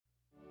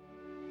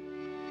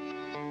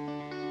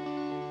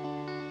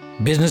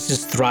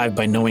Businesses thrive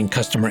by knowing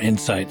customer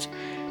insights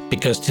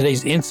because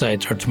today's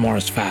insights are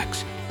tomorrow's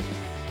facts.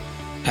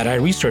 At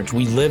iResearch,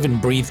 we live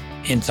and breathe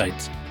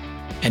insights.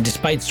 And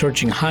despite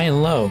searching high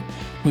and low,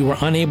 we were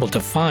unable to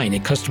find a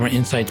customer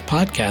insights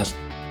podcast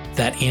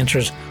that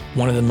answers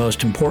one of the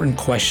most important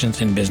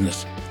questions in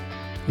business.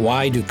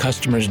 Why do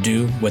customers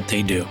do what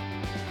they do?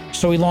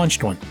 So we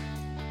launched one.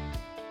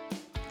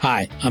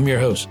 Hi, I'm your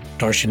host,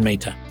 Darshan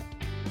Mehta.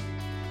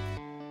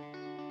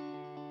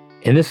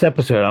 In this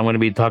episode, I'm going to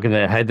be talking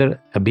to Haider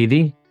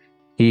Aabidi.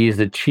 He is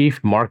the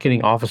Chief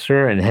Marketing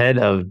Officer and Head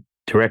of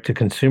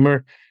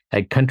Direct-to-Consumer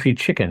at Country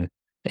Chicken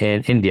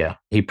in India.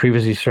 He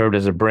previously served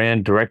as a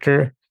brand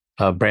director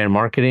of brand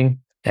marketing,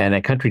 and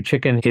at Country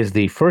Chicken is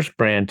the first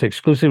brand to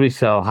exclusively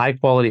sell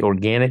high-quality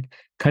organic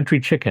country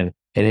chicken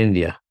in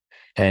India.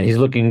 And he's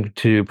looking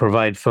to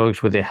provide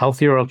folks with a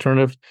healthier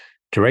alternative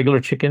to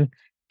regular chicken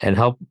and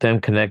help them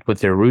connect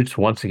with their roots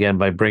once again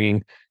by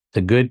bringing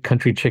the good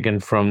country chicken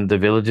from the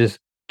villages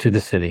to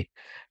the city.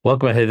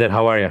 Welcome, Haider.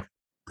 How are you?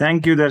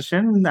 Thank you,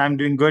 Darshan. I'm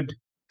doing good.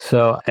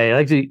 So I'd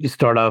like to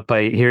start off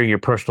by hearing your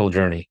personal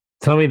journey.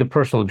 Tell me the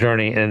personal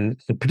journey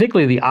and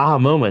particularly the aha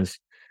moments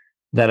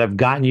that have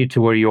gotten you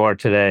to where you are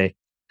today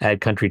at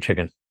Country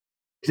Chicken.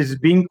 It's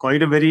been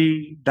quite a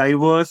very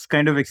diverse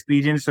kind of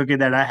experience,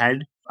 that I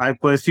had. I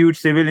pursued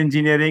civil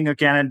engineering,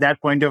 and at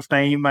that point of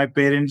time, my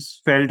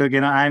parents felt,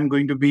 I'm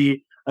going to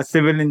be a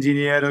civil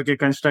engineer,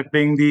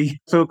 constructing the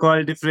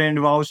so-called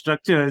different wow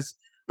structures.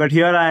 But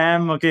here I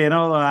am,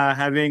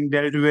 having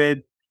dealt with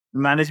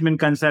management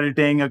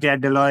consulting, at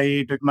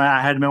Deloitte.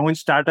 I had my own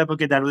startup,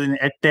 that was in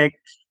EdTech,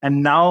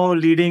 and now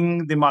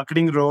leading the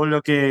marketing role,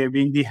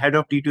 being the head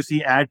of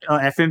D2C at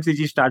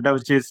FMCG startup,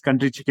 which is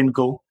Country Chicken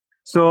Co.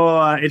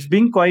 So it's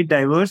been quite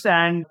diverse,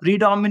 and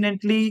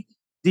predominantly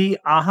the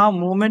aha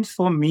moments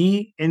for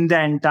me in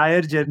the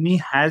entire journey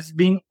has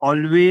been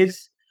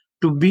always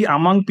to be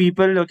among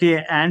people,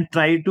 and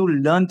try to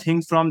learn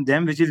things from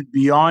them, which is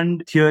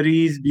beyond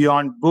theories,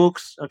 beyond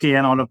books,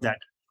 and all of that.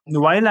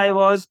 While I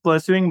was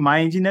pursuing my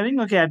engineering,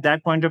 at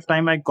that point of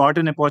time, I got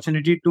an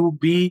opportunity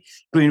to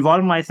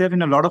involve myself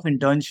in a lot of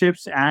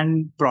internships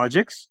and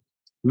projects,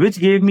 which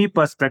gave me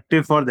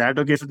perspective for that.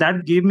 So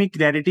that gave me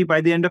clarity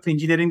by the end of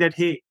engineering that,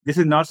 hey, this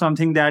is not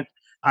something that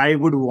I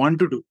would want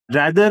to do.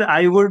 Rather,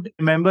 I would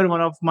remember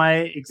one of my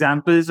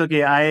examples.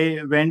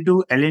 I went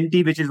to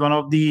L&T, which is one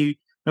of the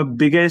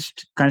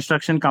biggest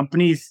construction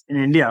companies in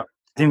India,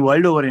 I think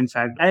world over, in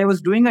fact. I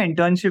was doing an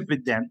internship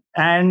with them,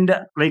 and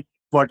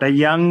a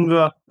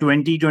young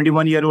 20,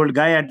 21-year-old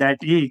guy at that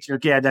age,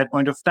 at that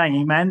point of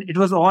time. And it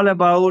was all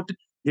about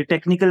the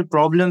technical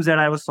problems that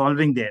I was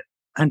solving there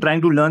and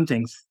trying to learn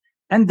things.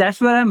 And that's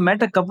where I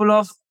met a couple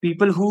of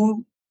people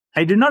who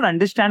I did not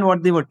understand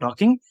what they were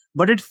talking,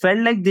 but it felt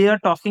like they are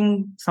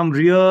talking some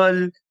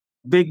real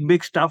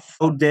big stuff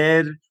out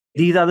there.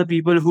 These are the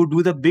people who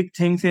do the big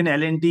things in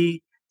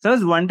L&T. So I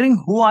was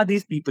wondering, who are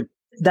these people?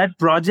 That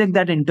project,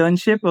 that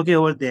internship,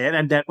 over there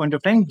at that point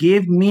of time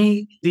gave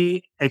me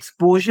the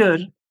exposure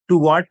to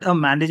what a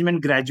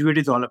management graduate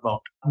is all about.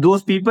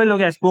 Those people,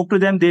 I spoke to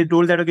them, they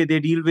told that, they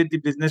deal with the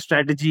business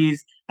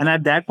strategies. And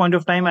at that point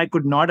of time, I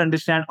could not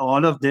understand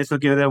all of this,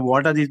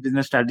 what are these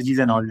business strategies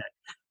and all that.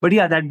 But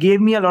yeah, that gave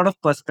me a lot of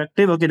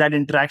perspective. That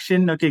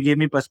interaction, gave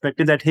me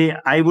perspective that, hey,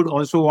 I would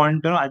also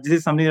want, this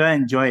is something that I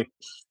enjoy.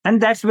 And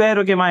that's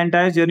where, my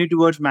entire journey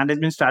towards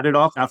management started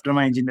off after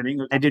my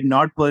engineering. I did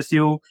not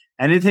pursue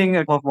anything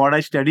of what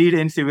I studied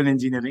in civil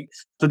engineering.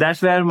 So that's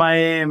where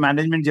my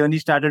management journey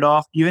started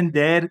off. Even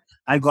there,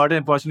 I got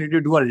an opportunity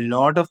to do a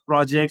lot of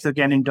projects, and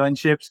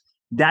internships.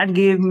 That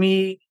gave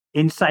me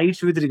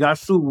insights with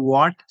regards to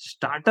what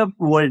startup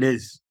world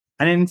is.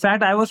 And in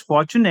fact, I was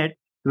fortunate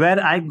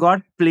where I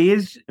got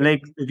placed,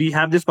 we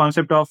have this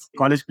concept of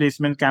college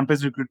placement,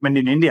 campus recruitment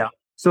in India.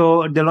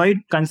 So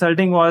Deloitte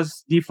Consulting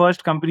was the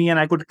first company, and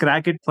I could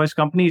crack it first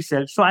company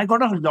itself. So I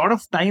got a lot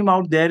of time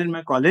out there in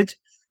my college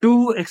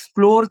to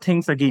explore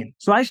things again.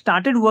 So I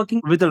started working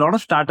with a lot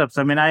of startups.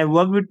 I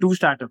worked with 2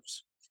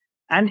 startups.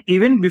 And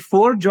even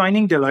before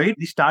joining Deloitte,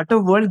 the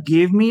startup world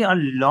gave me a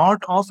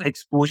lot of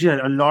exposure,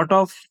 a lot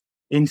of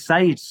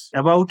insights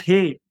about,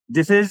 hey,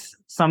 this is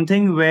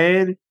something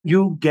where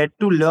you get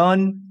to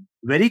learn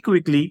very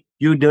quickly,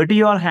 you dirty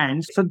your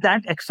hands. So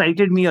that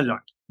excited me a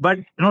lot. But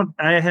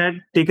I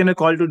had taken a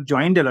call to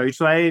join Deloitte.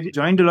 So I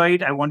joined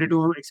Deloitte. I wanted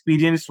to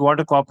experience what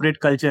a corporate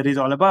culture is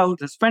all about.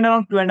 I spent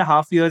around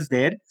 2.5 years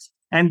there.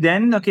 And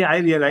then, I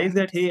realized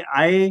that, hey,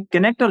 I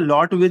connect a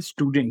lot with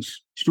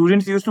students.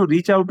 Students used to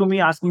reach out to me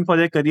asking for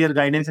their career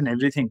guidance and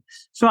everything.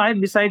 So I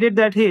decided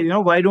that, hey,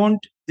 why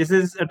don't, this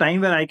is a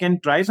time where I can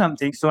try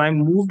something. So I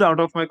moved out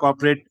of my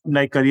corporate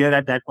career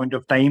at that point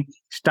of time,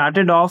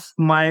 started off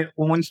my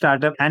own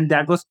startup. And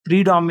that was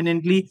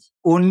predominantly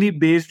only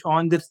based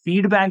on the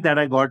feedback that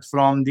I got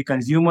from the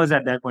consumers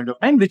at that point of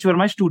time, which were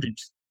my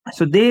students.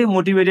 So they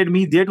motivated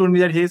me. They told me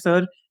that, hey,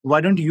 sir,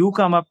 why don't you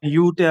come up,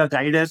 you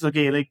guide us,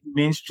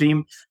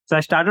 mainstream. So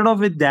I started off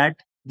with that.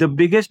 The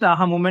biggest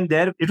aha moment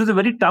there, it was a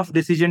very tough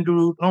decision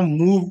to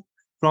move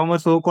from a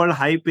so-called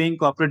high-paying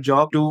corporate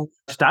job to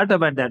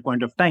startup at that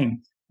point of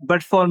time.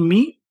 But for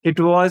me, it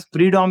was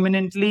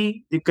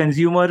predominantly the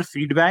consumer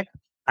feedback.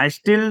 I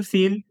still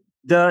feel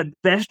the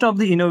best of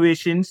the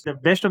innovations, the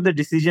best of the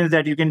decisions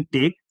that you can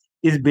take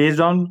is based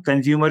on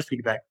consumer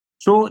feedback.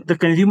 So the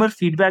consumer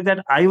feedback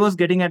that I was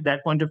getting at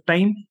that point of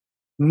time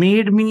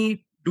made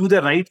me do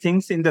the right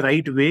things in the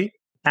right way.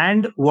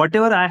 And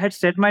whatever I had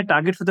set my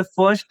target for the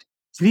first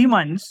 3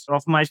 months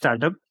of my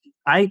startup,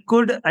 I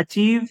could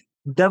achieve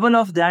double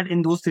of that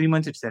in those 3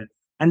 months itself.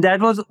 And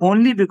that was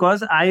only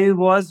because I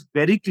was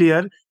very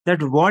clear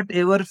that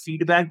whatever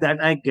feedback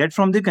that I get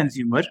from the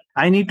consumer,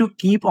 I need to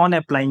keep on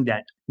applying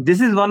that.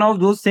 This is one of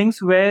those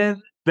things where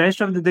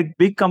best of the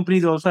big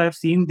companies also have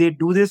seen they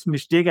do this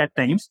mistake at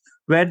times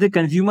where the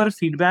consumer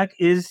feedback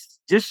is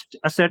just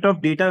a set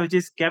of data which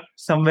is kept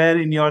somewhere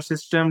in your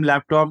system,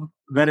 laptop,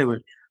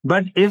 wherever.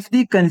 But if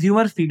the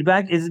consumer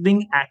feedback is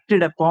being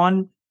acted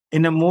upon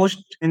in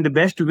the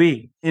best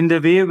way, in the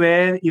way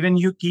where even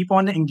you keep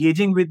on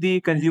engaging with the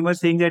consumer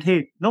saying that,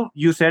 hey, no,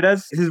 you said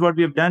us, this is what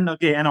we have done,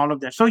 okay, and all of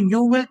that. So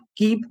you will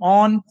keep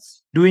on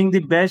doing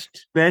the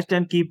best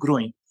and keep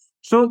growing.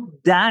 So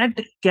that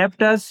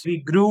kept us, we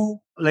grew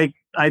like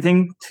I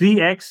think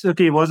 3x,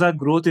 okay, was our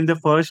growth in the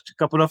first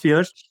couple of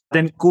years.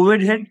 Then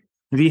COVID hit.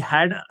 We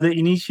had the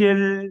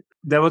initial,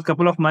 there was a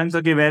couple of months,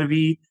 okay, where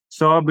we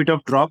saw a bit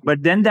of drop,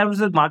 but then there was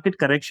a market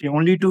correction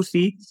only to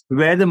see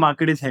where the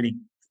market is heading.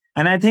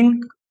 And I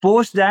think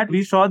post that,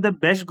 we saw the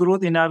best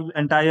growth in our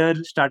entire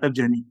startup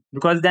journey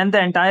because then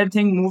the entire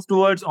thing moved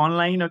towards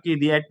online. Okay,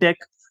 the edtech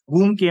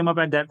boom came up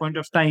at that point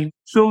of time.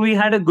 So we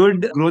had a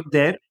good growth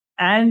there.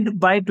 And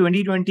by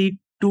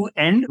 2022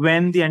 end,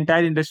 when the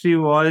entire industry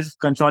was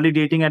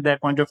consolidating at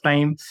that point of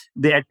time,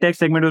 the edtech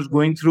segment was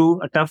going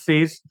through a tough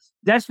phase.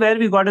 That's where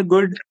we got a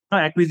good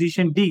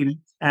acquisition deal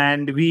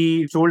and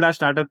we sold our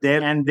startup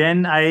there. And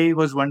then I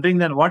was wondering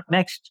then what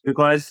next?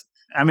 Because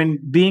I mean,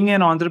 being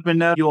an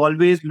entrepreneur, you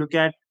always look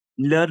at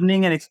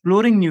learning and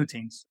exploring new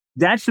things.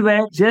 That's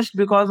where, just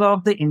because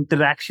of the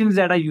interactions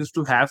that I used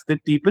to have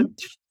with people,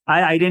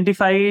 I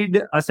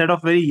identified a set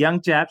of very young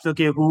chaps,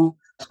 okay, who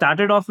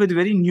started off with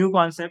very new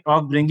concept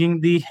of bringing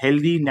the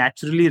healthy,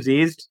 naturally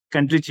raised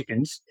country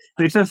chickens.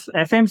 So it's a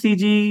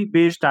FMCG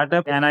based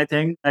startup, and I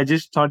think I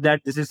just thought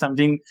that this is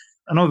something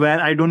where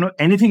I don't know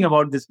anything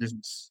about this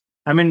business.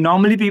 I mean,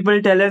 normally people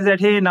tell us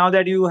that, hey, now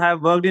that you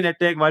have worked in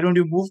edtech, why don't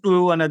you move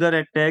to another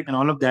edtech and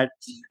all of that?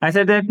 I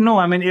said that no,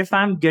 I mean, if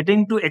I'm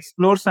getting to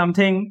explore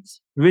something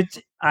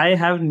which I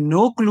have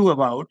no clue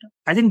about,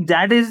 I think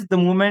that is the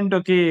moment,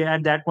 okay,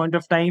 at that point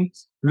of time,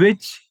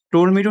 which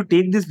told me to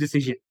take this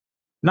decision.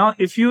 Now,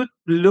 if you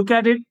look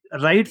at it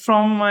right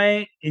from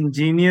my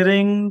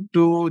engineering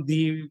to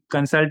the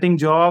consulting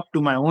job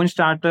to my own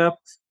startup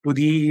to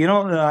the,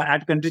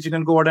 at Country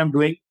Chicken Co, what I'm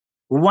doing,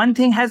 one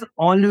thing has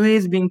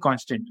always been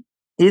constant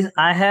is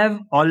I have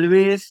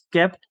always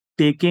kept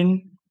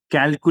taking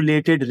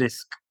calculated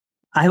risk.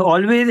 I have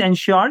always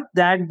ensured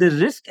that the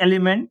risk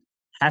element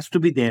has to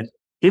be there.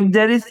 If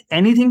there is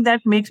anything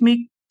that makes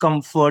me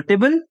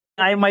comfortable,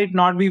 I might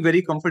not be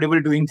very comfortable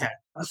doing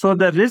that. So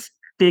the risk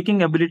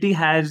taking ability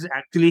has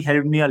actually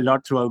helped me a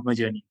lot throughout my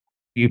journey.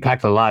 You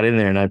packed a lot in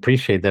there, and I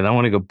appreciate that. I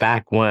want to go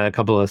back a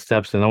couple of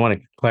steps, and I want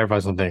to clarify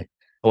something.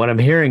 What I'm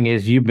hearing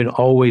is you've been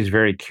always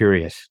very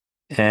curious.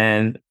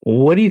 And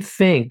what do you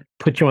think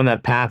put you on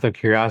that path of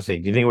curiosity?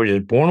 Do you think we're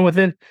just born with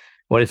it,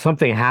 or did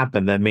something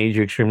happen that made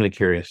you extremely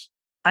curious?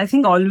 I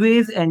think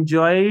always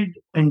enjoyed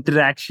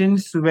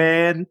interactions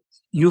where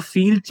you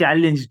feel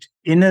challenged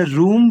in a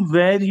room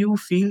where you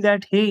feel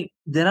that, hey,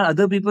 there are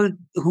other people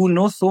who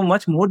know so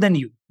much more than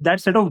you.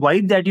 That sort of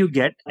vibe that you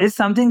get is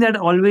something that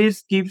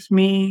always keeps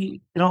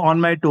me,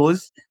 on my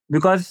toes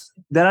because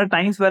there are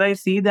times where I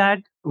see that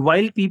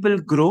while people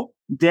grow,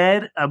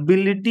 their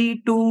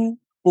ability to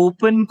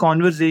open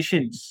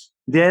conversations,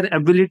 their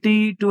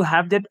ability to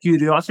have that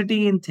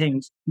curiosity in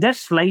things, that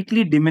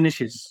slightly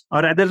diminishes,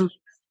 or rather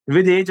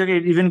with age, okay,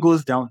 it even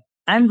goes down.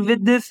 And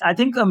with this, I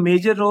think a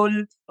major role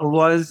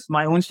was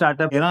my own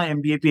startup,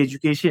 MBAP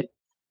education,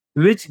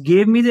 which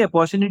gave me the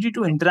opportunity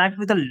to interact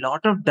with a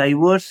lot of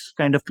diverse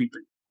kind of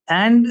people.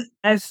 And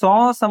I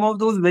saw some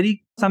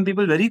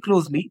people very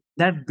closely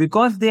that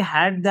because they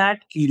had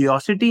that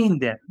curiosity in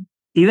them,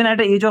 even at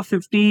the age of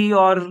 50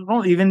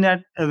 or even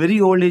at a very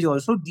old age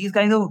also, these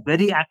guys are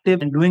very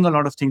active and doing a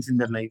lot of things in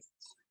their life.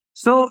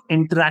 So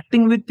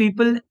interacting with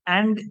people,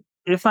 and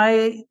if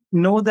I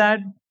know that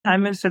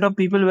I'm a set of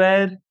people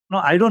where no,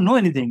 I don't know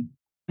anything,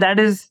 that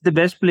is the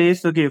best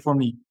place, okay, for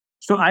me.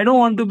 So I don't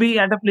want to be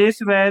at a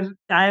place where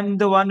I'm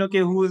the one, okay,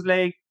 who's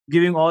like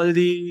giving all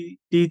the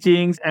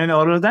teachings and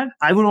all of that.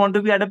 I would want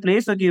to be at a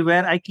place, okay,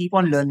 where I keep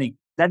on learning.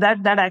 That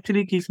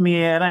actually keeps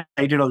me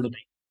excited all the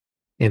time.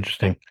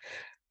 Interesting.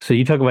 So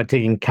you talk about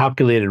taking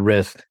calculated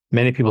risk.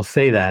 Many people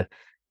say that,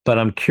 but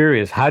I'm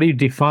curious, how do you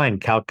define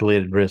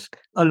calculated risk?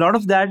 A lot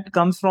of that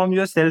comes from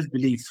your self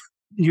belief.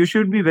 You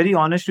should be very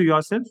honest to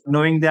yourself,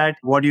 knowing that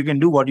what you can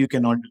do, what you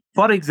cannot do.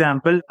 For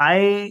example,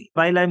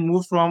 while I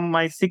moved from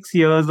my 6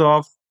 years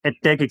of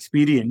tech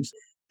experience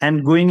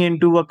and going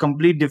into a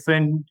complete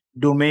different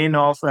domain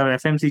of a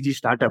FMCG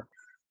startup,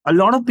 a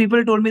lot of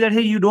people told me that, hey,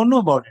 you don't know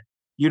about it.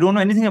 You don't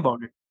know anything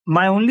about it.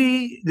 My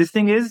only this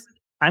thing is,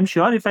 I'm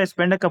sure if I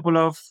spend a couple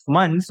of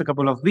months, a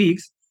couple of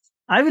weeks,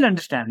 I will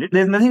understand it.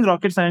 There's nothing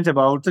rocket science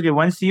about. Okay,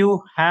 once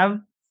you have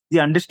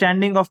the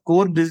understanding of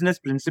core business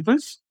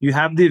principles, you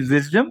have the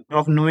wisdom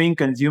of knowing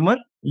consumer,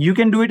 you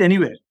can do it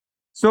anywhere.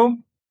 So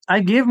I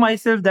gave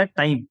myself that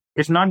time.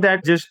 It's not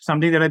that just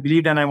something that I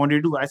believed and I wanted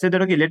to do. I said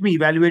that, okay, let me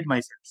evaluate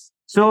myself.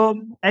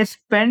 So I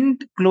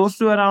spent close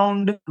to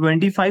around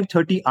 25,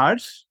 30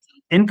 hours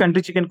in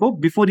Country Chicken Co.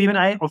 before even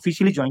I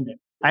officially joined them.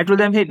 I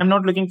told them, hey, I'm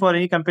not looking for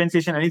any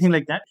compensation, anything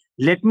like that.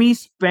 Let me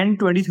spend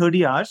 20,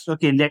 30 hours.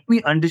 Okay, let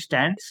me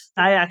understand.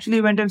 I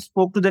actually went and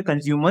spoke to the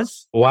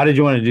consumers. Why did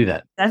you want to do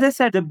that? As I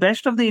said, the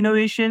best of the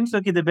innovations,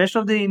 okay, the best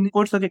of the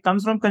inputs, okay,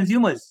 comes from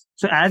consumers.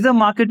 So as a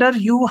marketer,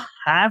 you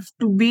have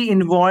to be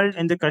involved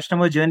in the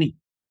customer journey.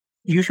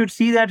 You should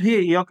see that, hey,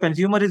 your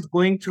consumer is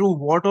going through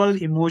what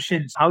all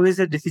emotions, how is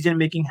the decision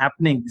making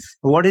happening,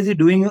 what is he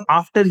doing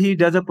after he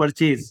does a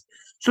purchase.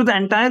 So the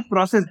entire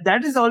process,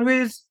 that is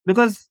always,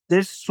 because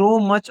there's so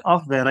much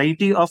of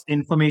variety of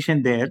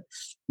information there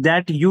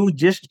that you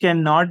just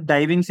cannot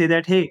dive in, say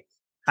that, hey,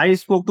 I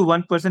spoke to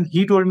one person,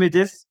 he told me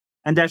this,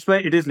 and that's why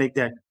it is like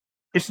that.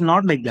 It's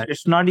not like that.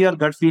 It's not your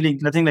gut feeling,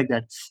 nothing like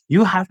that.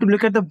 You have to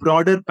look at the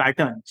broader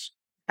patterns,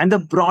 and the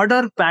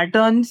broader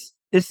patterns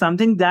is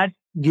something that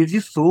gives you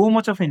so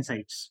much of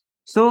insights.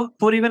 So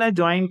before even I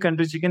joined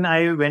Country Chicken,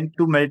 I went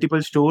to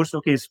multiple stores.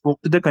 Okay,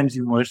 spoke to the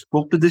consumers,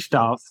 spoke to the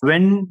staff,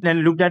 went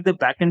and looked at the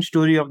back end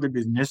story of the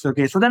business.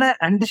 Okay, so that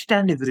I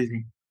understand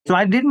everything. So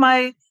I did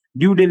my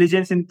due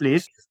diligence in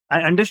place.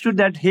 I understood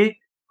that, hey,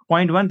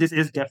 point one, this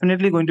is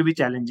definitely going to be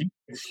challenging.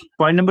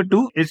 Point number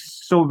two is,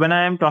 so when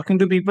I am talking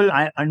to people,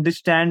 I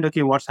understand,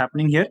 okay, what's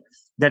happening here.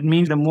 That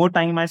means the more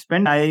time I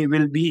spend, I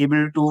will be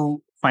able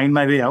to find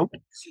my way out.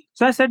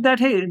 So I said that,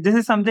 hey, this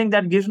is something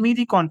that gives me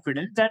the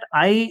confidence that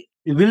I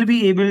will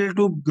be able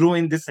to grow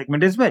in this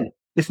segment as well.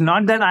 It's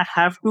not that I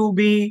have to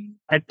be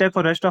at tech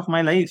for rest of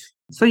my life.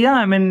 So yeah,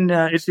 I mean,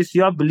 it's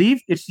your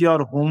belief, it's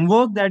your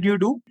homework that you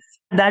do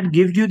that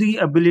gives you the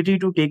ability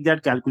to take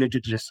that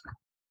calculated risk.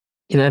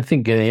 I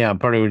think, yeah,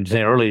 part of what you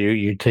said earlier,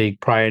 you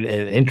take pride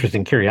and interest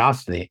and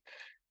curiosity,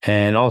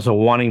 and also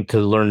wanting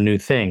to learn new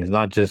things,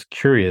 not just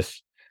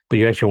curious, but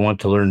you actually want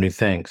to learn new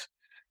things.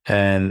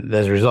 And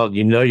as a result,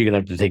 you're going to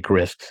have to take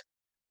risks,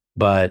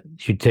 but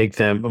you take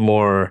them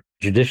more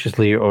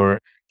judiciously or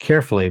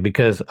carefully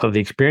because of the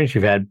experience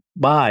you've had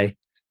by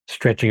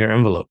stretching your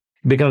envelope.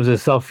 It becomes a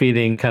self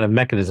feeding kind of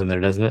mechanism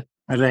there, doesn't it?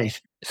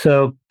 Right.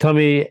 So tell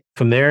me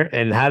from there,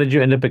 and how did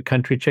you end up at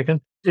Country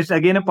Chicken? It's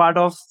again a part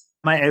of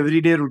my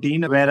everyday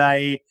routine where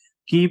I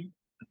keep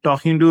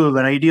talking to a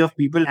variety of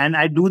people, and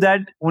I do that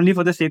only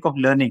for the sake of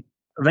learning.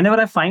 Whenever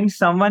I find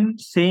someone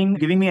saying,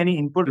 giving me any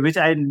input which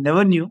I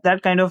never knew,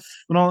 that kind of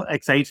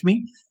excites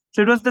me.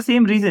 So it was the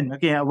same reason.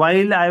 Okay,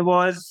 while I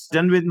was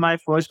done with my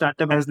first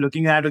startup, I was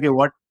looking at, okay,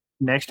 what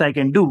next I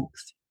can do.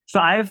 So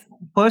I've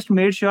first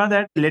made sure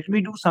that let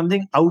me do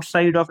something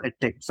outside of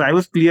edtech. So I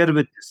was clear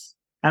with this.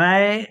 And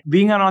I,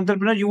 being an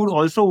entrepreneur, you would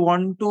also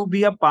want to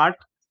be a part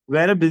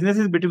where a business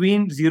is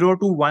between 0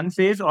 to 1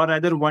 phase or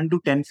either 1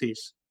 to 10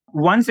 phase.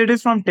 Once it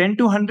is from 10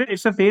 to 100,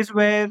 it's a phase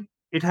where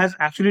it has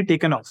actually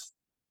taken off.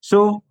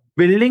 So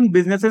building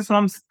businesses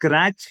from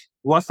scratch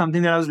was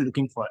something that I was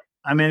looking for.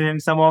 I mean, in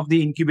some of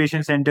the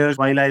incubation centers,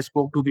 while I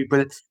spoke to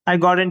people, I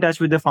got in touch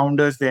with the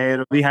founders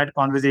there. We had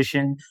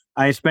conversation.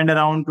 I spent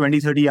around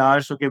 20, 30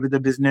 hours, okay, with the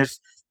business.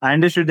 I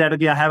understood that,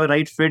 okay, I have a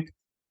right fit.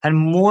 And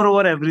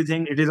moreover,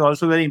 everything, it is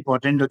also very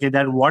important, okay,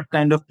 that what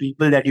kind of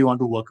people that you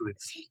want to work with.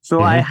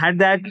 So I Mhm. had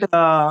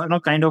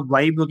that, kind of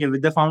vibe, okay,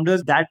 with the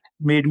founders that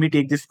made me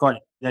take this call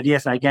that,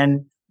 yes, I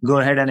can go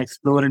ahead and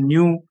explore a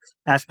new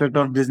aspect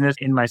of business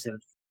in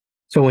myself.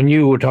 So when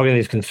you were talking to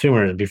these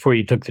consumers before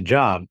you took the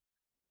job,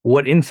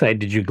 what insight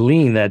did you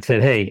glean that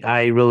said, "Hey,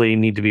 I really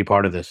need to be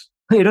part of this"?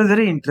 It was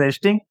very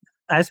interesting.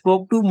 I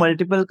spoke to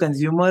multiple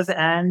consumers,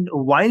 and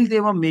while they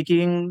were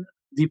making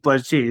the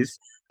purchase,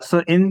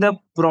 so in the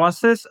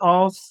process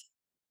of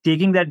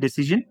taking that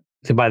decision,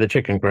 To buy the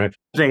chicken, correct?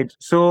 right.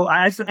 So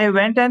I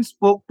went and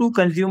spoke to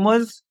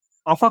consumers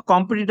of our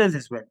competitors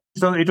as well.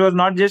 So it was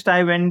not just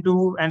I went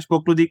to and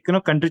spoke to the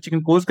Country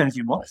Chicken Co's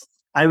consumers.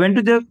 I went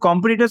to the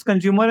competitors'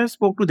 consumer and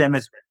spoke to them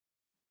as well.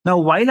 Now,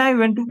 while I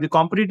went to the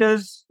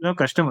competitors'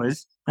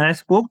 customers and I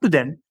spoke to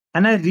them,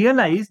 and I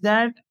realized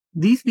that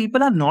these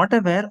people are not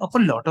aware of a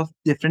lot of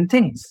different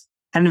things.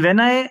 And when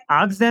I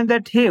asked them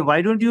that, hey,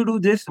 why don't you do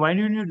this? Why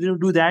don't you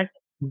do that?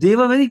 They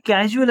were very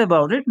casual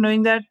about it,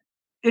 knowing that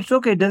it's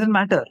okay, it doesn't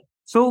matter.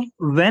 So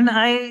when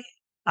I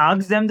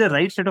asked them the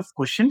right set of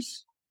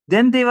questions,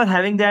 then they were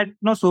having that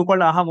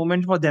so-called aha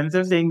moment for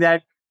themselves, saying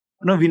that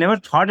we never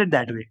thought it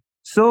that way.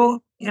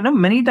 So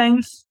many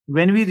times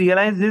when we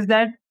realize this,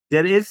 that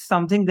there is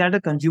something that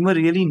a consumer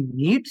really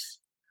needs,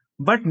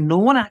 but no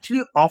one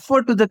actually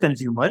offered to the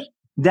consumer.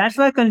 That's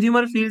why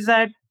consumer feels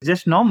that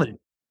just normal.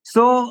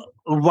 So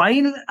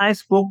while I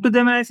spoke to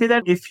them and I say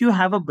that if you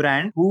have a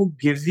brand who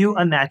gives you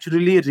a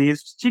naturally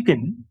raised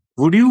chicken,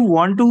 would you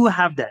want to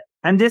have that?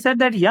 And they said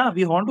that, yeah,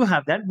 we want to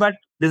have that, but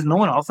there's no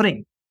one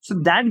offering. So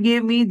that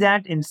gave me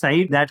that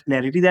insight, that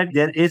clarity that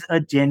there is a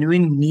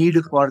genuine need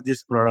for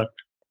this product.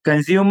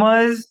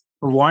 Consumers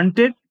want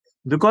it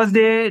because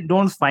they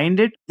don't find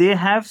it. They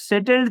have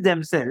settled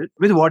themselves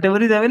with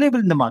whatever is available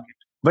in the market.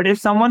 But if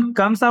someone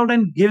comes out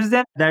and gives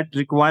them that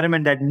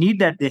requirement, that need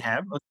that they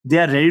have, they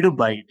are ready to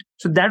buy it.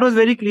 So that was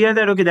very clear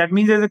that, okay, that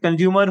means there's a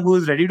consumer who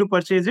is ready to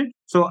purchase it.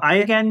 So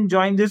I can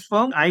join this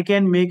firm. I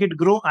can make it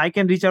grow. I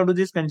can reach out to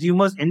these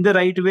consumers in the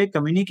right way,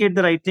 communicate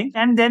the right thing.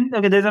 And then,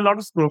 okay, there's a lot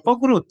of scope for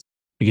growth.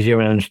 Because you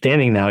have an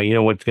understanding now, you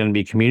know what's going to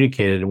be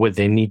communicated, what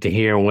they need to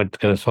hear, and what's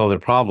going to solve their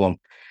problem.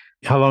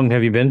 How long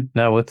have you been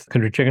now with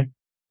Country Chicken?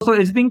 So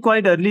it's been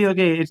quite early.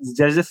 Okay, it's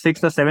just a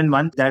 6 or 7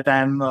 months that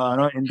I'm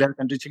in the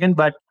country chicken,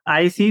 but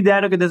I see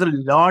that okay, there's a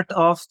lot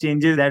of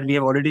changes that we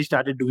have already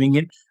started doing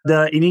it.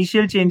 The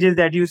initial changes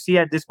that you see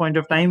at this point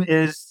of time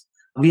is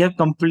we have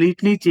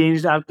completely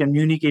changed our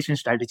communication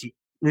strategy,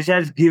 which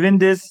has given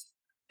this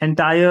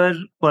entire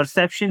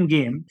perception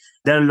game.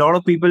 There are a lot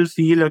of people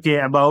feel okay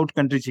about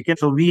country chicken,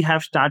 so we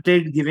have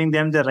started giving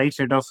them the right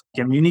set of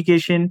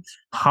communication,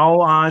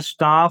 how our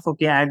staff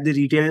okay at the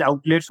retail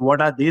outlets,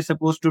 what are they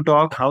supposed to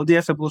talk, how they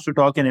are supposed to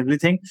talk, and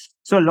everything.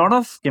 So a lot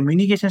of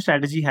communication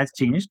strategy has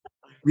changed.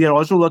 We are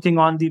also working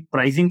on the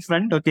pricing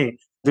front, okay,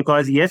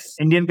 because yes,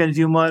 Indian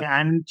consumer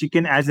and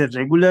chicken as a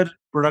regular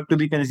product to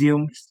be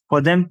consumed, for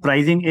them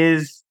pricing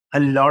is a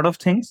lot of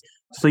things.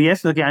 So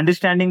yes, okay,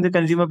 understanding the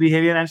consumer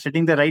behavior and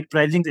setting the right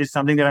pricing is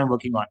something that I'm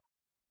working on.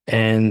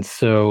 And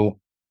so,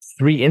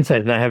 three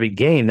insights now have you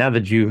gained now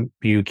that you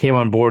came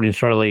on board and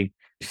started like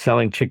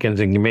selling chickens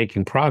and you're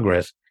making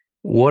progress.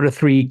 What are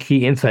three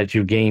key insights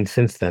you've gained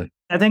since then?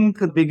 I think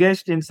the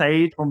biggest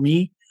insight for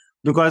me,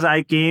 because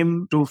I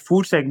came to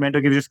food segment,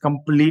 okay, which is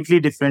completely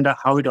different of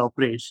how it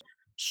operates.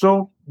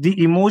 So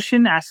the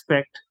emotion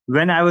aspect,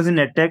 when I was in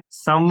EdTech,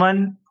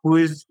 someone who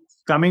is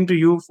coming to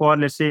you for,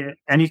 let's say,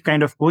 any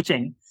kind of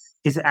coaching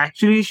is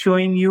actually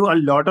showing you a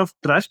lot of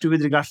trust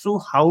with regards to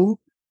how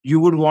you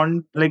would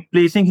want, like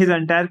placing his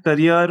entire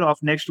career of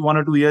next 1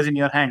 or 2 years in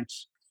your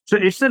hands. So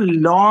it's a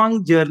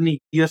long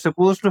journey. You're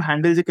supposed to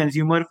handle the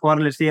consumer for,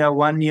 let's say, a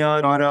 1 year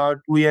or a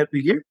 2 year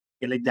period,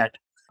 okay, like that.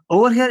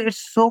 Over here,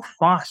 it's so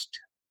fast.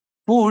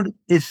 Food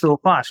is so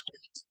fast.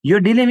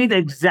 You're dealing with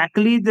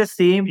exactly the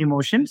same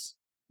emotions,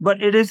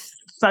 but it is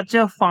such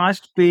a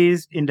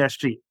fast-paced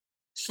industry.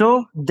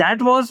 So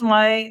that was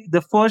my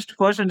the first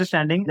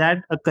understanding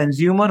that a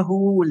consumer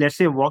who let's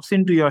say walks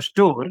into your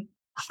store,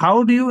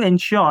 how do you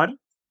ensure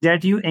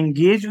that you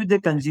engage with the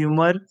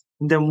consumer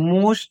in the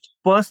most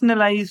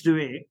personalized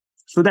way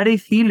so that he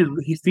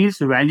feels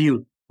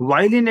valued.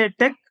 While in a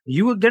tech,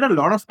 you will get a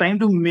lot of time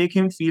to make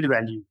him feel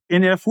valued.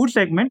 In a food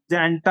segment,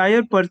 the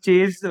entire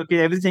purchase, okay,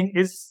 everything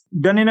is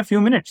done in a few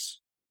minutes.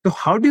 So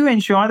how do you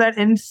ensure that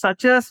in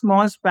such a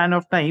small span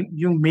of time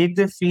you make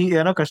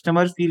the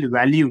customers feel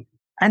valued?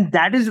 And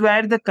that is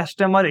where the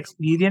customer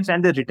experience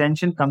and the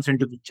retention comes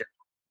into picture.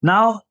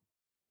 Now,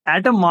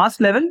 at a mass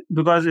level,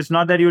 because it's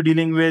not that you're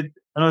dealing with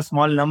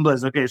small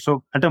numbers. Okay,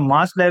 so at a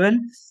mass level,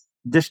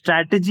 the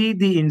strategy,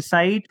 the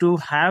insight to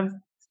have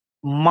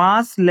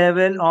mass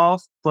level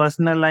of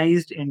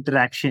personalized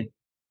interaction,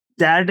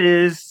 that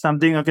is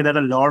something okay that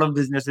a lot of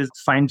businesses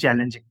find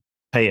challenging.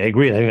 I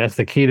agree. I think that's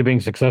the key to being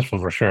successful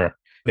for sure.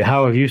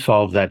 How have you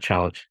solved that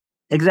challenge?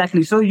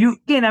 Exactly. So you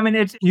can, I mean,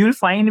 it's you'll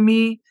find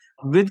me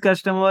with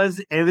customers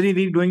every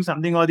week doing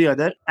something or the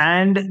other.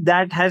 And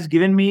that has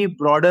given me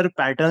broader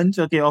patterns,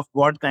 okay, of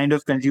what kind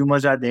of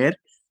consumers are there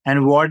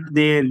and what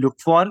they look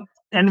for.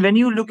 And when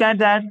you look at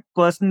that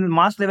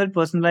mass level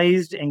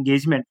personalized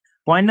engagement,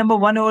 point number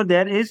one over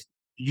there is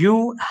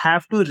you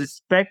have to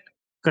respect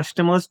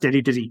customers'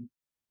 territory.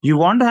 You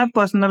want to have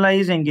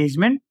personalized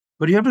engagement,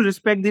 but you have to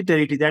respect the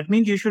territory. That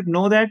means you should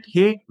know that,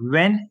 hey,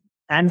 when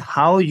and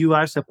how you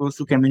are supposed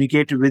to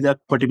communicate with a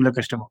particular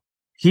customer.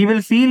 He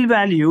will feel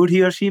valued,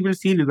 he or she will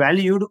feel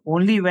valued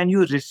only when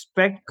you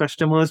respect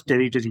customers'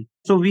 territory.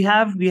 So we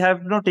have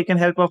taken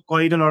help of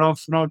quite a lot of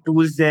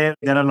tools there.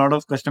 There are a lot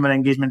of customer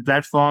engagement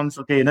platforms,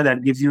 okay,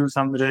 that gives you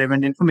some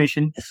relevant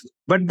information.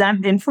 But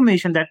that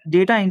information, that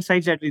data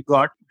insights that we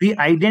got, we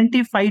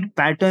identified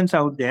patterns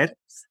out there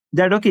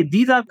that okay,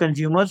 these are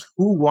consumers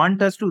who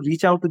want us to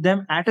reach out to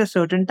them at a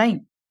certain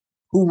time,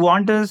 who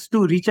want us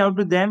to reach out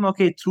to them,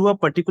 okay, through a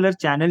particular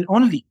channel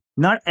only.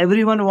 Not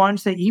everyone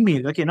wants an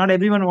email, okay, not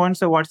everyone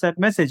wants a WhatsApp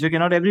message, okay,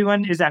 not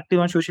everyone is active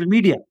on social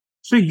media.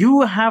 So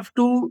you have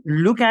to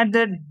look at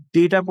the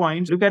data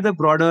points, look at the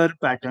broader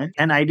pattern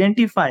and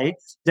identify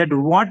that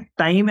what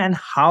time and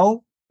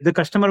how the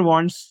customer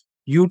wants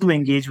you to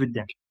engage with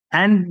them.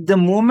 And the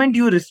moment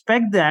you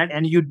respect that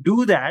and you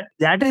do that,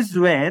 that is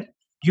where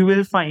you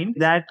will find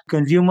that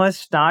consumers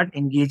start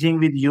engaging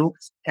with you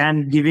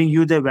and giving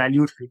you the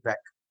valued feedback.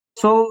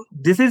 So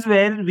this is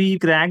where we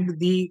cracked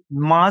the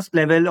mass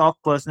level of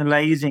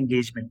personalized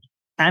engagement.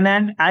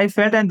 And I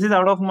felt, and this is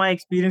out of my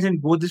experience in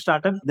both the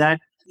startups, that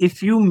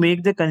if you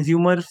make the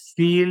consumer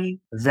feel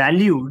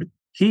valued,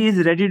 he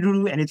is ready to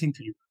do anything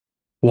for you.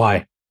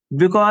 Why?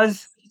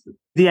 Because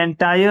the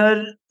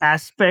entire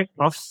aspect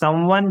of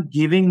someone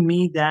giving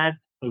me that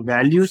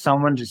value,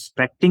 someone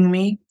respecting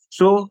me.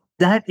 So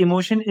That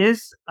emotion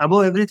is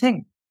above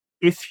everything.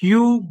 If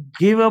you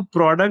give a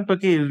product,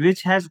 okay,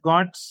 which has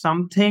got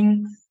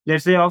something,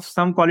 let's say of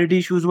some quality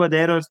issues were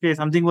there or say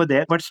something were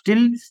there, but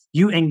still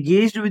you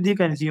engaged with the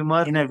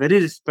consumer in a very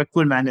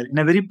respectful manner, in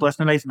a very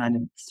personalized manner.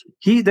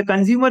 The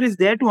consumer is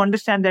there to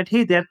understand that,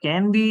 hey, there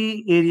can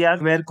be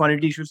areas where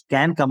quality issues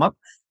can come up,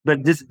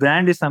 but this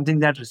brand is something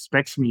that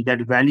respects me,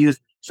 that values.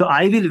 So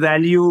I will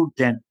value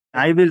them.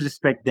 I will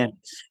respect them.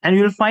 And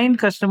you'll find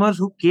customers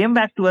who came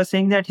back to us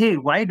saying that, hey,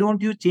 why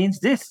don't you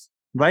change this?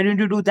 Why don't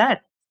you do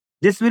that?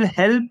 This will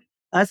help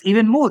us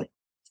even more.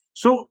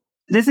 So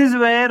this is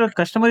where a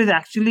customer is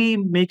actually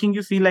making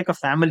you feel like a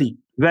family,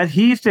 where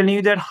he is telling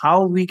you that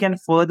how we can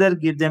further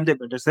give them the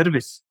better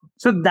service.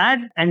 So that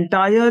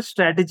entire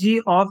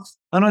strategy of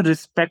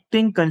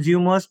respecting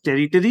consumers'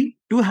 territory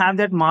to have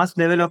that mass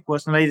level of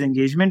personalized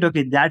engagement,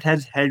 okay, that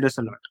has helped us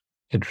a lot.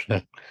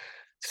 Interesting.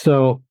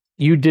 So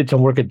you did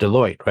some work at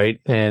Deloitte, right?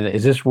 And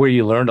is this where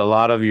you learned a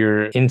lot of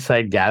your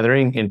insight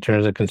gathering in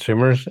terms of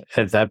consumers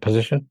at that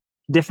position?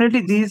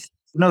 Definitely these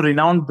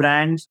renowned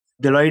brands,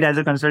 Deloitte as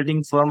a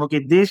consulting firm,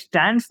 okay, they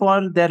stand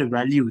for their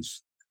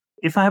values.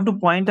 If I have to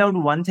point out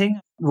one thing,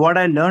 what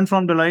I learned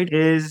from Deloitte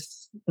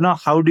is,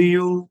 how do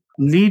you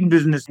lead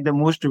business in the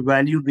most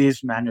value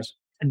based manner?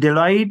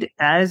 Deloitte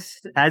as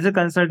a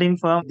consulting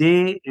firm,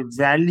 they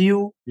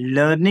value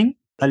learning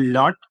a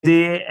lot.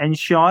 They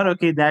ensure,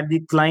 okay, that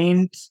the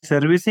client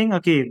servicing,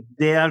 okay,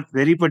 they are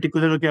very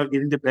particular, okay, of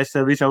giving the best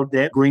service out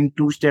there, going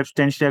 2 steps,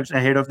 10 steps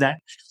ahead of that.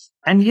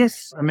 And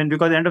yes, I mean,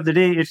 because at the end of the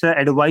day, it's an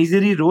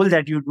advisory role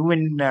that you do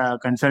in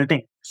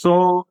consulting.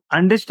 So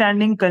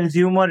understanding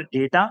consumer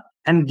data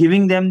and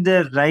giving them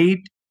the right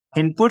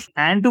inputs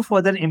and to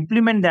further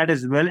implement that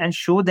as well and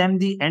show them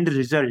the end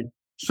result.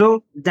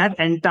 So that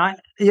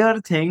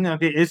entire thing,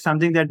 okay, is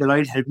something that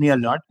Deloitte helped me a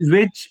lot,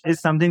 which is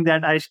something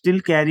that I still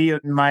carry in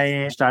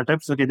my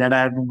startups, okay, that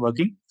I have been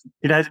working.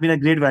 It has been a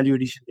great value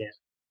addition there.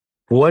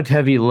 What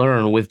have you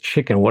learned with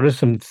chicken? What are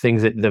some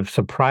things that have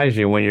surprised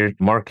you when you're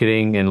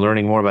marketing and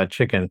learning more about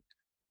chicken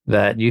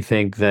that you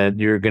think that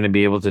you're going to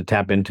be able to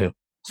tap into?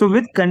 So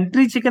with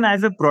country chicken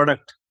as a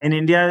product in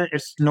India,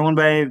 it's known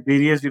by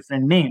various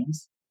different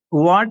names.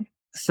 What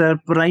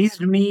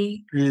surprised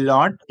me a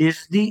lot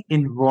is the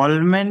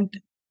involvement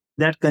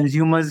that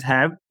consumers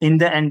have in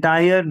the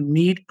entire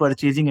meat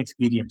purchasing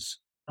experience.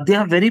 They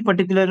are very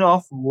particular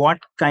of what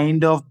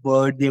kind of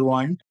bird they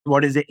want,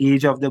 what is the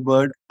age of the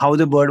bird, how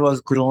the bird was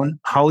grown,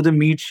 how the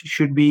meat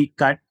should be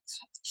cut.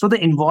 So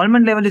the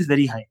involvement level is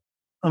very high.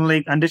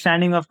 Like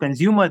understanding of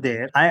consumer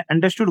there, I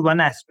understood one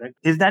aspect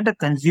is that the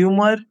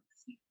consumer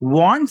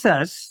wants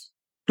us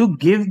to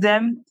give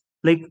them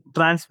like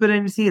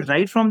transparency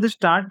right from the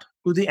start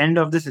to the end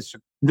of the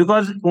system,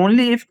 because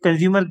only if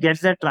consumer gets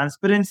that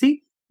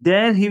transparency,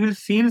 there he will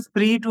feel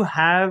free to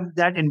have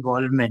that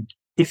involvement.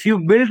 If you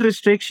build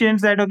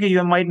restrictions that, okay,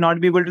 you might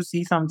not be able to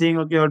see something,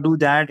 okay, or do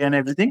that and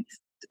everything,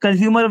 the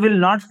consumer will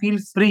not feel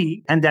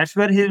free, and that's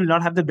where he will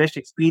not have the best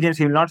experience.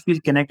 He will not feel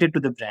connected to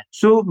the brand.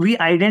 So we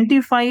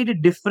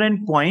identified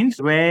different points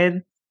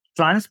where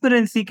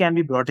transparency can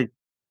be brought in.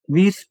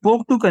 We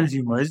spoke to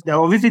consumers.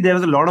 Obviously, there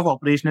was a lot of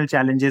operational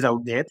challenges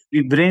out there.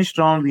 We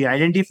brainstormed, we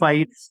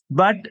identified.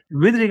 But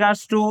with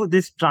regards to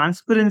this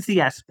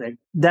transparency aspect,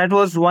 that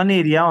was one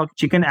area of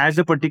chicken as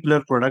a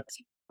particular product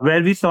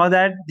where we saw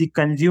that the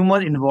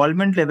consumer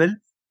involvement level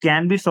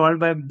can be solved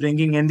by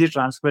bringing in the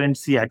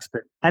transparency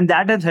aspect. And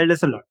that has helped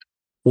us a lot.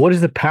 What is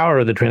the power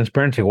of the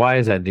transparency? Why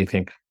is that, do you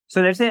think?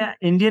 So let's say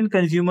Indian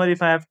consumer,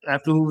 if I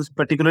have to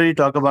particularly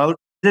talk about,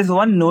 there's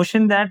one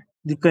notion that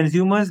the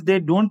consumers, they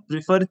don't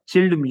prefer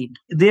chilled meat.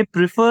 They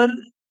prefer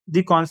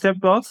the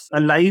concept of a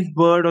live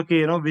bird,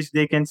 okay, which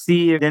they can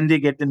see, then they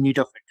get the meat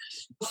of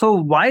it. So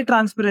why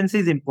transparency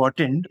is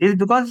important is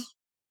because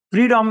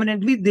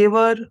predominantly they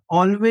were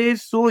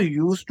always so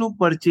used to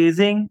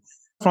purchasing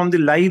from the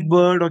live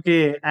bird,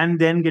 okay, and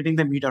then getting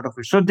the meat out of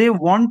it. So they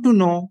want to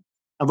know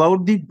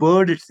about the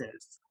bird itself.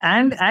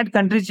 And at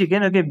Country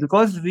Chicken, okay,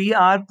 because we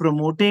are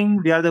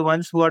promoting, we are the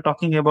ones who are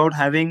talking about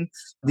having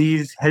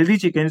these healthy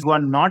chickens who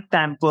are not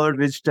tampered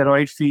with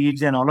steroid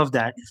feeds and all of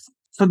that.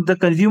 So the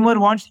consumer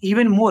wants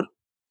even more.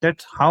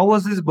 That how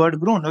was this bird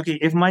grown? Okay,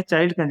 if my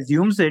child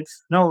consumes it,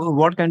 now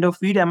what kind of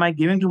feed am I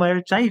giving to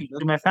my child or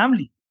to my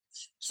family?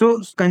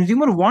 So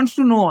consumer wants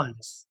to know all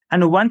this.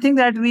 And one thing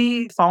that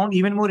we found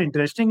even more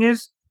interesting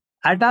is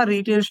at our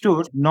retail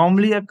stores,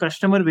 normally a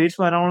customer waits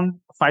for around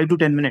 5 to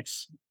 10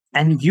 minutes.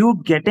 And you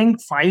getting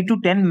 5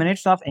 to 10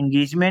 minutes of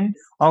engagement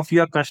of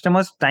your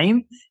customer's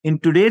time in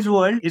today's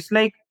world is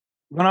like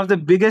one of the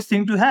biggest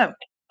thing to have.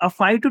 A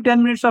 5 to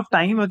 10 minutes of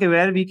time, okay,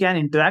 where we can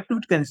interact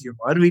with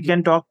consumer, we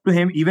can talk to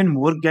him even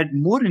more, get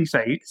more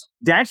insights.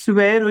 That's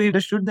where we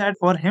understood that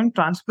for him,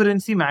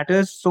 transparency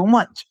matters so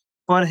much.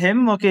 For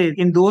him, okay,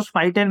 in those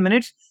 5 10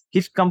 minutes,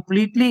 he's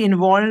completely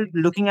involved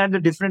looking at the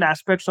different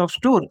aspects of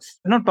store,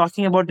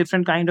 talking about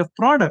different kind of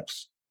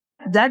products.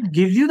 That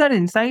gives you that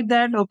insight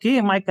that,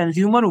 okay, my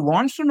consumer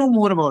wants to know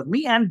more about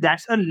me, and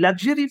that's a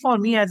luxury for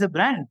me as a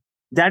brand.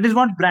 That is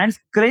what brands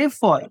crave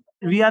for.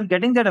 We are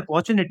getting that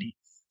opportunity.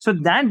 So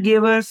that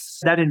gave us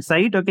that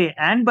insight. Okay.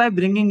 And by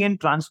bringing in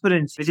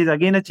transparency, which is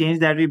again a change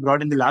that we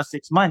brought in the last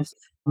 6 months,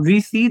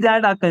 we see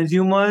that our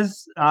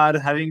consumers are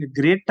having a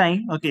great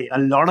time. Okay. A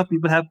lot of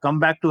people have come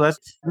back to us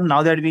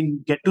now that we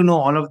get to know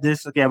all of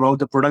this, okay, about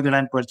the product that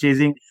I'm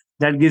purchasing.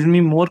 That gives me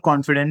more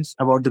confidence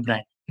about the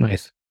brand.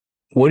 Nice.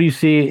 What do you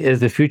see as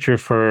the future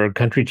for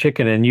Country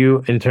Chicken and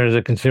you in terms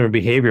of consumer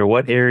behavior?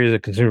 What areas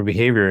of consumer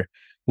behavior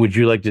would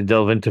you like to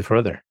delve into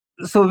further?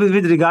 So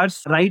with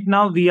regards, right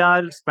now we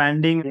are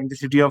expanding in the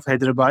city of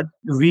Hyderabad.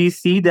 We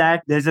see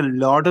that there's a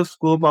lot of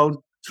scope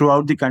out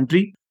throughout the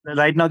country.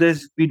 Right now,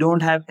 we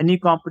don't have any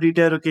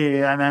competitor.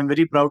 Okay, and I'm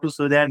very proud to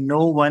say that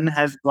no one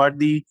has got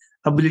the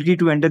ability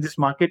to enter this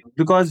market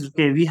because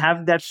okay, we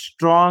have that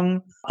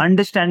strong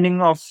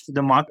understanding of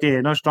the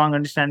market, strong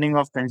understanding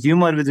of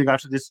consumer with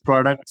regards to this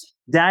product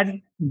that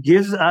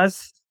gives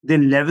us the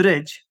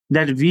leverage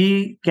that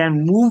we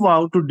can move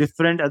out to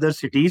different other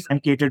cities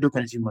and cater to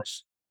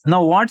consumers.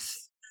 Now,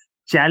 what's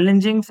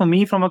challenging for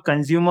me from a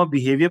consumer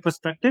behavior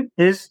perspective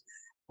is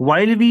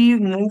while we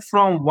move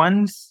from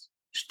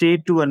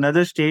state to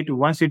another state,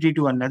 one city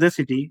to another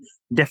city,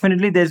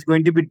 definitely there's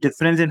going to be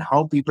difference in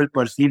how people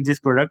perceive this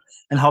product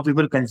and how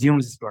people consume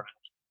this product.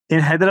 In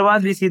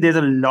Hyderabad, we see there's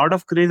a lot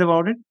of craze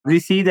about it. We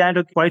see that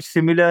quite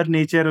similar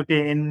nature,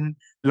 okay, in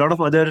a lot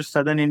of other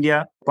southern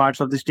India parts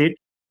of the state.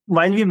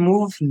 While we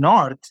move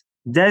north,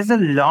 there's a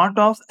lot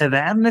of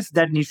awareness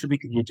that needs to be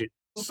created.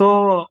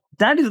 So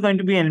that is going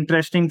to be an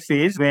interesting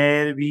phase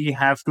where we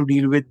have to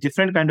deal with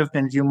different kind of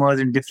consumers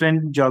in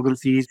different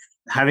geographies,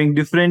 having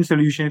different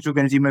solutions to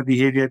consumer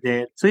behavior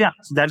there. So yeah,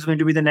 so that's going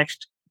to be the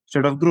next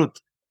sort of growth.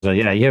 So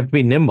yeah, you have to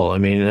be nimble. I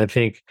mean, I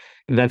think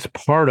that's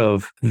part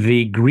of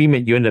the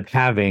agreement you end up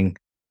having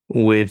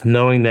with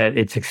knowing that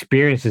it's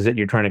experiences that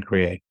you're trying to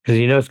create because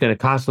you know it's going to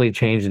constantly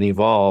change and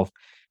evolve,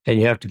 and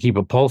you have to keep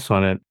a pulse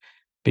on it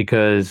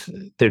because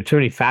there are too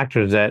many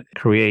factors that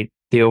create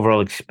the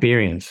overall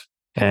experience,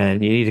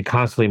 and you need to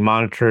constantly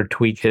monitor,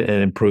 tweak it,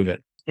 and improve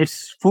it.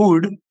 It's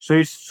food, so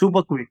it's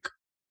super quick.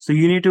 So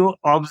you need to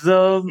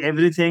observe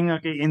everything,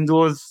 okay, in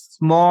those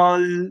small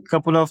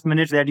couple of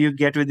minutes that you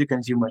get with the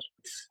consumer.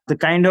 The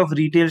kind of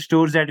retail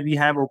stores that we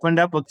have opened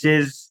up, which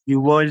is the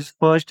world's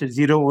first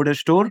zero order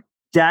store,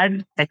 that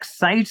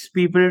excites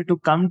people to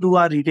come to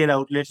our retail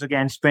outlets, okay,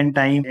 and spend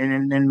time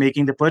in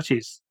making the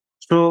purchase.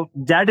 So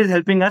that is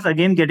helping us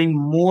again getting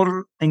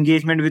more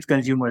engagement with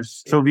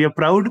consumers. So we are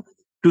proud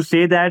to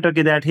say that,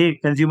 okay, that hey,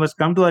 consumers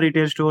come to our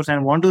retail stores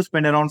and want to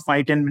spend around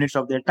 5-10 minutes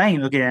of their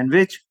time, okay, and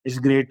which is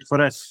great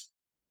for us.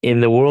 In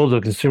the world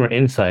of consumer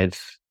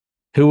insights,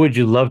 who would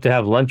you love to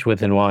have lunch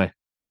with and why?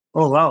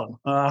 Oh, wow.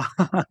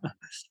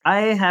 I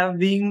have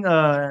been,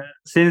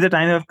 since the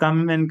time I've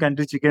come in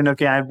Country Chicken,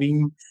 okay, I've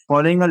been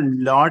following a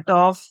lot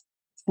of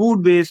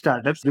food-based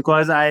startups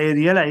because I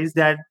realized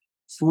that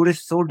food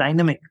is so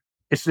dynamic.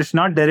 It's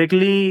not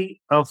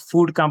directly a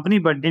food company,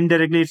 but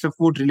indirectly it's a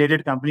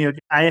food-related company. Okay.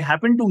 I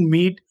happened to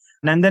meet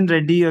Nandan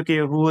Reddy, okay,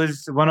 who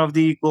is one of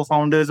the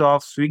co-founders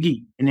of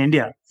Swiggy in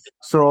India.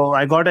 So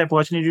I got an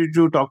opportunity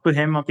to talk to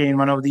him, okay, in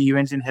one of the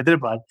events in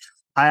Hyderabad.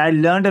 I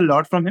learned a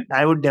lot from him.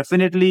 I would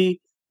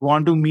definitely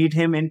want to meet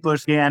him in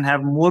person and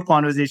have more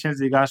conversations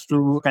regards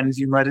to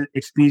consumer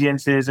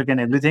experiences, okay,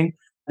 and everything.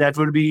 That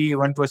would be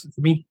one person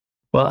for me.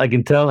 Well, I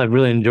can tell I've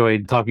really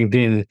enjoyed talking to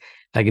you, and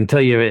I can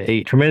tell you have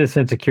a tremendous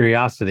sense of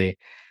curiosity,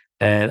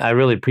 and I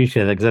really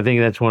appreciate that because I think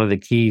that's one of the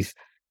keys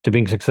to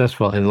being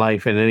successful in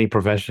life in any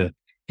profession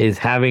is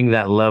having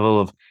that level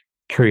of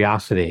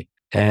curiosity.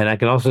 And I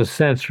can also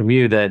sense from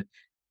you that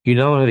you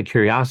not only have the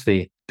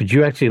curiosity, but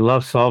you actually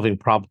love solving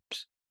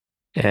problems.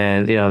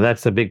 And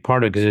that's a big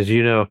part of it because, as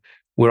you know,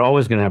 we're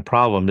always going to have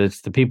problems.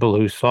 It's the people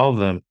who solve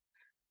them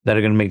that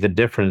are going to make the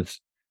difference,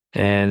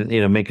 and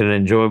make it an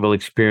enjoyable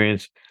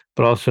experience,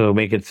 but also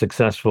make it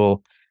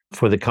successful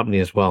for the company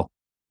as well.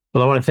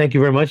 Well, I want to thank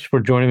you very much for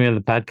joining me on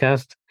the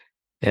podcast,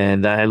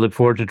 and I look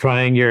forward to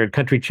trying your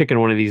country chicken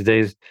one of these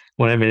days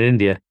when I'm in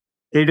India.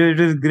 It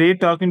was great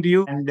talking to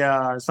you. And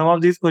some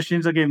of these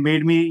questions, okay,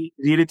 made me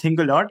really think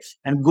a lot.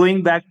 And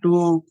going back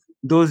to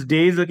those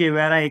days, okay,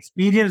 where I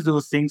experienced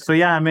those things. So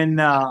yeah, I mean,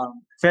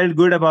 felt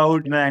good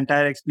about the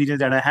entire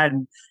experience that I had.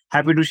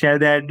 Happy to share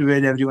that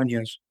with everyone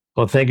here.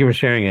 Well, thank you for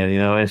sharing it,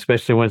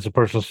 especially when it's a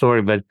personal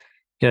story. But,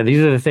 these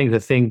are the things I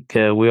think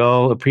we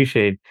all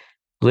appreciate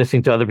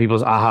listening to other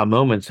people's aha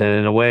moments. And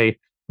in a way,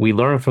 we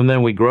learn from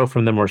them, we grow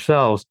from them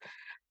ourselves.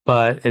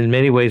 But in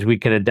many ways, we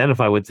can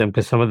identify with them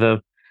because some of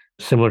them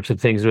similar to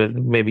things that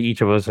maybe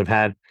each of us have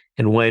had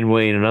in one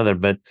way and another,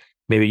 but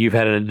maybe you've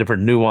had it in a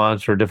different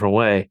nuance or a different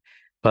way,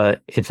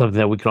 but it's something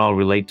that we can all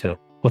relate to.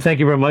 Well, thank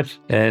you very much.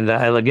 And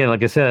again,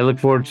 like I said, I look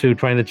forward to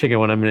trying the chicken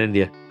when I'm in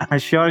India.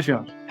 Sure.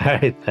 All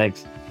right,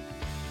 thanks.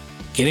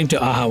 Getting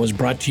to AHA was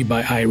brought to you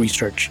by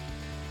iResearch.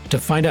 To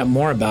find out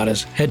more about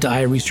us, head to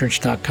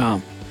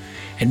iResearch.com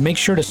and make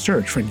sure to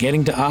search for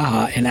Getting to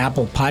AHA in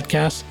Apple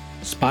Podcasts,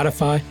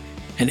 Spotify,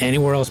 and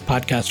anywhere else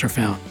podcasts are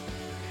found.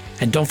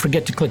 And don't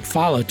forget to click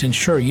follow to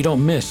ensure you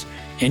don't miss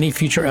any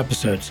future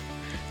episodes.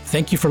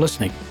 Thank you for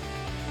listening.